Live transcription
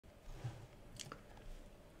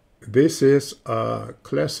This is a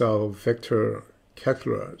class of vector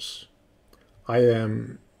calculus. I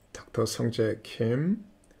am Dr. Sungjae Kim,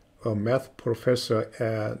 a math professor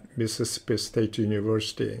at Mississippi State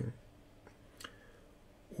University.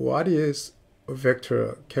 What is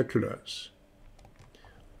vector calculus?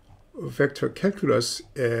 Vector calculus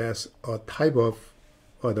is a type of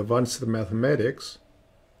advanced mathematics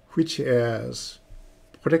which has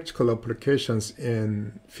practical applications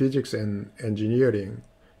in physics and engineering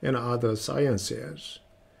and other sciences.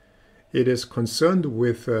 It is concerned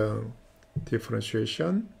with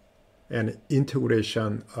differentiation and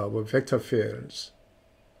integration of vector fields.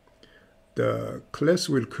 The class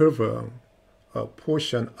will cover a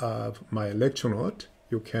portion of my lecture note.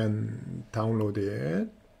 You can download it.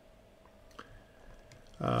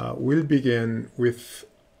 We'll begin with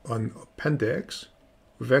an appendix,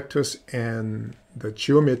 vectors and the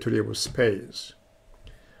geometry of space,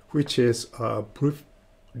 which is a brief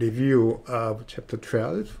review of chapter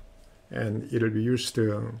 12, and it'll be used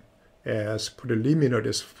as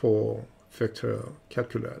preliminaries for vector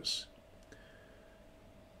calculus.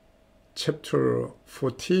 Chapter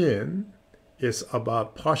 14 is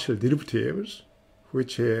about partial derivatives,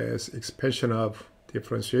 which is expansion of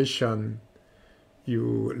differentiation.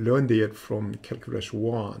 You learned it from calculus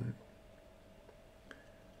 1.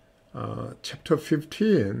 Chapter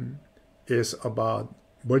 15 is about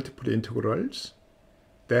multiple integrals.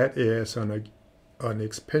 That is an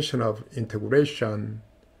expansion of integration,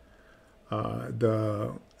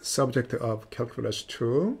 the subject of calculus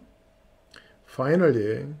 2.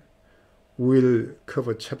 Finally, we'll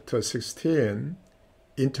cover chapter 16,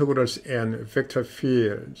 integrals and vector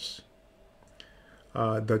fields.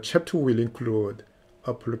 The chapter will include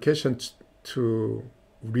applications to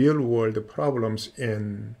real-world problems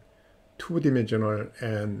in two-dimensional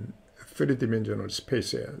and three-dimensional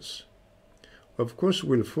spaces. Of course,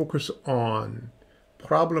 we'll focus on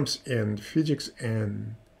problems in physics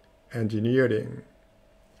and engineering.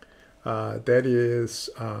 That is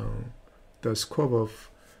the scope of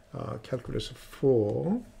calculus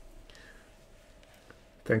 4.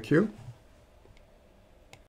 Thank you.